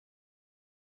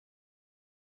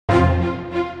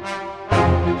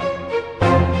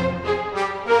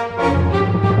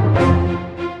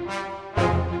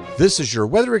This is your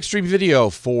Weather Extreme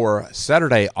video for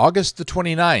Saturday, August the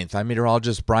 29th. I'm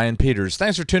meteorologist Brian Peters.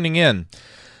 Thanks for tuning in.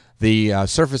 The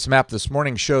surface map this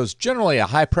morning shows generally a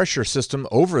high-pressure system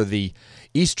over the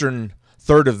eastern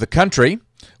third of the country,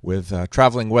 with a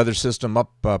traveling weather system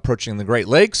up approaching the Great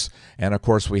Lakes. And, of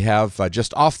course, we have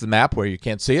just off the map where you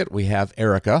can't see it, we have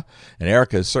Erica. And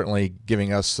Erica is certainly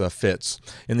giving us fits.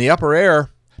 In the upper air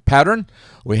pattern,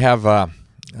 we have a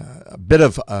bit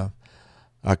of a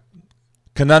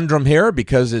conundrum here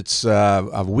because it's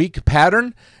a weak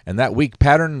pattern, and that weak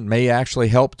pattern may actually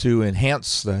help to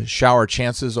enhance the shower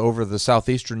chances over the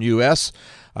southeastern U.S.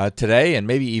 Today and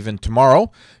maybe even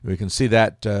tomorrow. We can see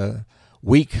that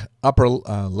weak upper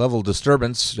level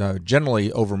disturbance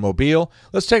generally over Mobile.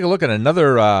 Let's take a look at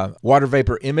another water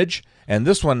vapor image, and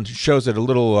this one shows it a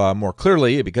little more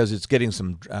clearly because it's getting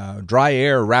some dry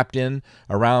air wrapped in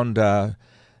around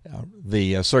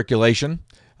the circulation.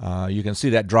 You can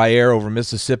see that dry air over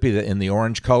Mississippi in the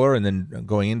orange color, and then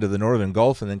going into the northern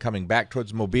Gulf and then coming back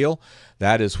towards Mobile.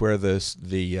 That is where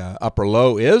the upper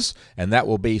low is, and that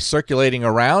will be circulating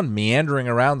around, meandering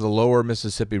around the lower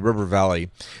Mississippi River Valley.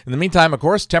 In the meantime, of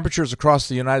course, temperatures across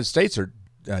the United States are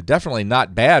definitely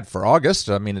not bad for August.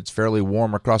 I mean, it's fairly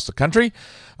warm across the country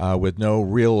with no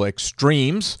real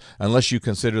extremes, unless you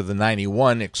consider the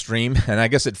 91 extreme. And I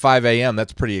guess at 5 a.m.,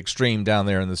 that's pretty extreme down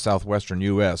there in the southwestern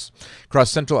U.S. Across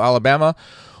central Alabama,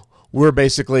 we're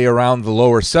basically around the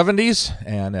lower 70s,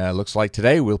 and it looks like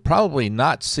today we'll probably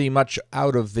not see much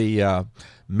out of the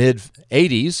mid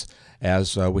 80s,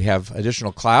 as we have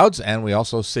additional clouds, and we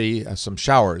also see some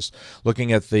showers.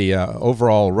 Looking at the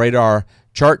overall radar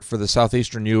chart for the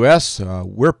southeastern U.S.,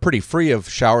 we're pretty free of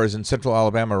showers in central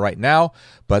Alabama right now,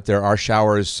 but there are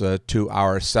showers to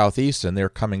our southeast, and they're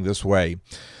coming this way.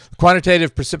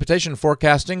 Quantitative precipitation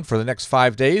forecasting for the next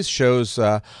 5 days shows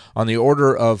on the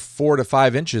order of 4 to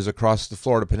 5 inches across the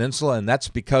Florida Peninsula, and that's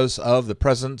because of the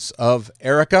presence of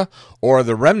Erica, or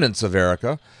the remnants of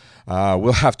Erica.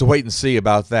 We'll have to wait and see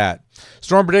about that.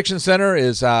 Storm Prediction Center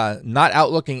is not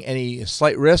outlooking any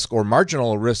slight risk or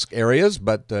marginal risk areas,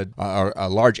 but a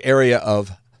large area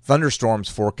of thunderstorms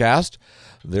forecast.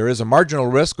 There is a marginal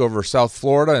risk over South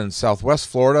Florida and Southwest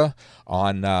Florida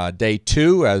on day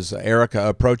 2 as Erica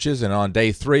approaches, and on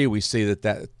day 3 we see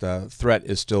that threat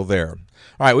is still there.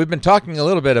 All right, we've been talking a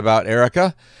little bit about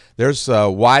Erica. There's a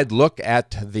wide look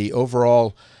at the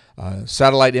overall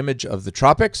satellite image of the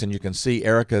tropics, and you can see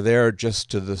Erica there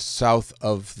just to the south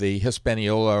of the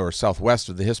Hispaniola, or southwest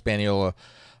of the Hispaniola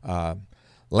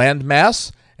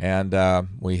landmass, and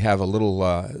we have a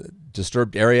little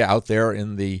disturbed area out there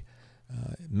in the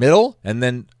middle, and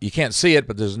then you can't see it,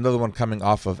 but there's another one coming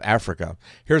off of Africa.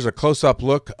 Here's a close-up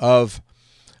look of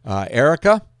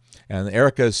Erica, and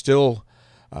Erica is still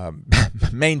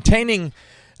maintaining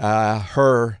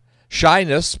her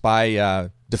shyness by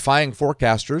defying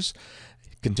forecasters.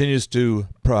 It continues to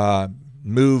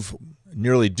move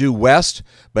nearly due west,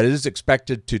 but it is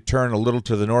expected to turn a little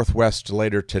to the northwest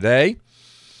later today.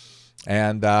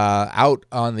 And out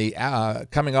on the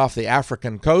coming off the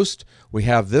African coast, we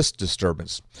have this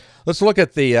disturbance. Let's look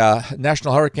at the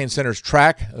National Hurricane Center's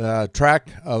track.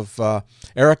 Track of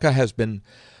Erica has been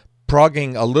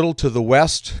progging a little to the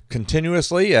west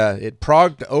continuously. It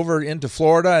progged over into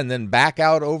Florida and then back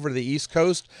out over the east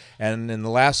coast, and in the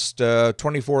last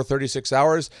 36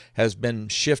 hours has been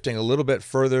shifting a little bit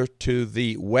further to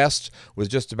the west with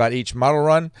just about each model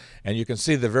run. And you can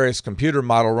see the various computer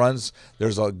model runs.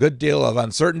 There's a good deal of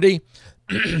uncertainty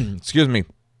excuse me,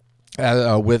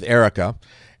 with Erica.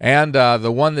 And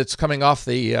the one that's coming off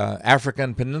the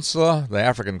African peninsula, the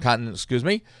African continent, excuse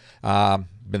me,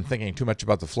 been thinking too much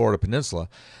about the Florida Peninsula.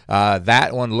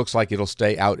 That one looks like it'll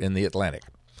stay out in the Atlantic.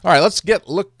 All right, let's take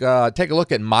a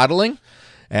look at modeling,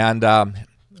 and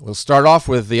we'll start off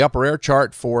with the upper air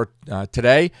chart for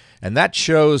today, and that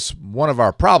shows one of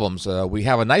our problems. We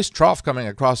have a nice trough coming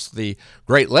across the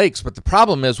Great Lakes, but the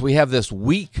problem is we have this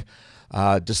weak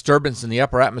disturbance in the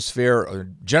upper atmosphere,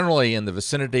 generally in the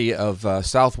vicinity of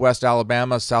southwest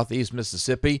Alabama, southeast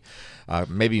Mississippi.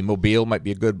 Maybe Mobile might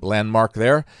be a good landmark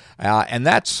there. And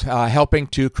that's helping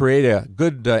to create a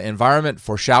good environment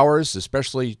for showers,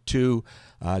 especially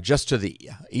just to the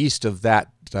east of that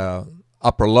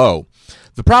upper low.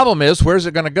 The problem is, where's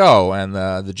it going to go? And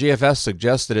the GFS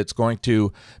suggests that it's going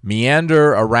to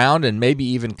meander around and maybe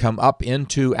even come up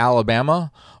into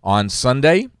Alabama on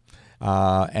Sunday.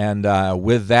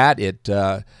 With that, it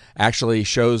actually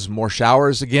shows more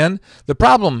showers again. The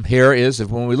problem here is that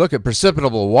when we look at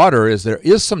precipitable water, is there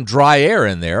is some dry air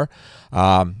in there.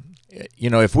 You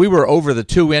know, if we were over the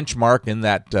 2-inch mark in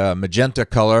that magenta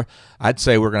color, I'd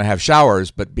say we're going to have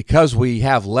showers. But because we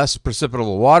have less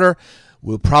precipitable water,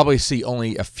 we'll probably see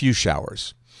only a few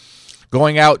showers.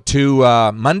 Going out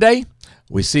to Monday,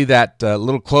 we see that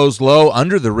little closed low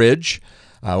under the ridge.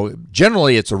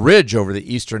 Generally, it's a ridge over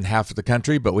the eastern half of the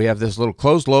country, but we have this little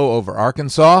closed low over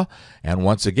Arkansas. And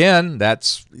once again,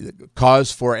 that's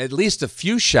cause for at least a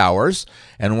few showers.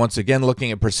 And once again,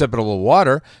 looking at precipitable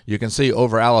water, you can see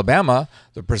over Alabama,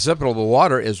 the precipitable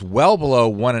water is well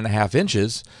below 1.5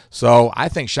 inches. So I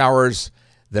think showers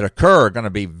that occur are going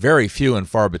to be very few and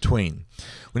far between.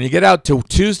 When you get out to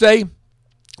Tuesday,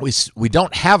 we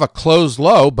don't have a closed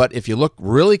low, but if you look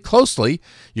really closely,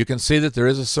 you can see that there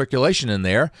is a circulation in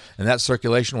there, and that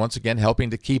circulation, once again, helping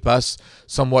to keep us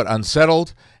somewhat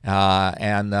unsettled.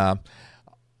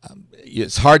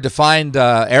 It's hard to find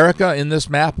Erica in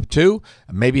this map, too.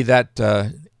 Maybe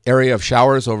that area of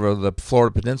showers over the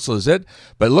Florida Peninsula is it.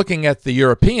 But looking at the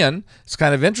European, it's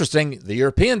kind of interesting. The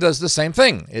European does the same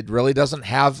thing. It really doesn't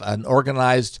have an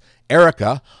organized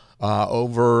Erica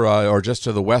over or just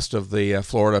to the west of the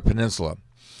Florida Peninsula.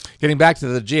 Getting back to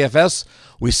the GFS,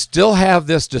 we still have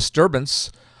this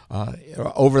disturbance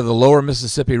over the lower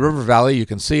Mississippi River Valley. You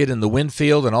can see it in the wind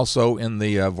field and also in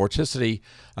the vorticity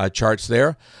charts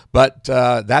there. But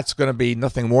that's going to be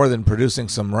nothing more than producing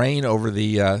some rain over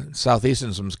the southeast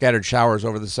and some scattered showers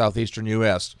over the southeastern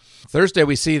U.S. Thursday,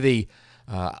 we see the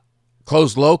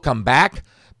closed low come back,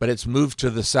 but it's moved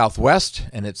to the southwest,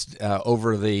 and it's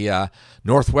over the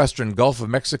northwestern Gulf of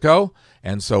Mexico.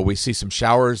 And so we see some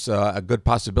showers, a good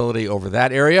possibility over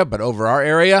that area. But over our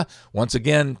area, once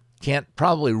again, can't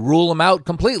probably rule them out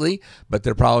completely, but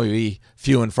they'll probably be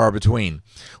few and far between.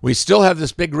 We still have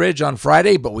this big ridge on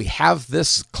Friday, but we have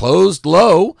this closed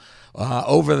low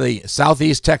over the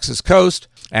southeast Texas coast,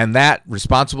 and that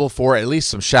responsible for at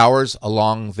least some showers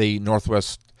along the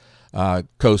northwest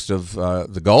coast of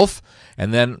the Gulf.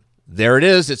 And then there it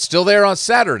is. It's still there on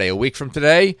Saturday, a week from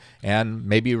today, and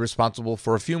maybe responsible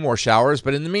for a few more showers.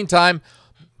 But in the meantime,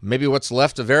 maybe what's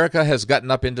left of Erica has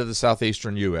gotten up into the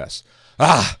southeastern U.S.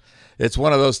 It's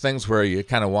one of those things where you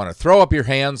kind of want to throw up your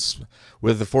hands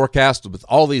with the forecast with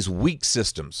all these weak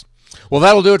systems. Well,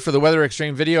 that'll do it for the Weather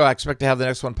Xtreme video. I expect to have the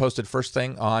next one posted first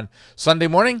thing on Sunday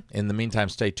morning. In the meantime,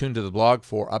 stay tuned to the blog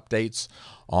for updates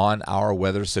on our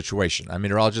weather situation. I'm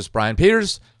meteorologist Brian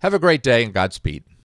Peters. Have a great day and Godspeed.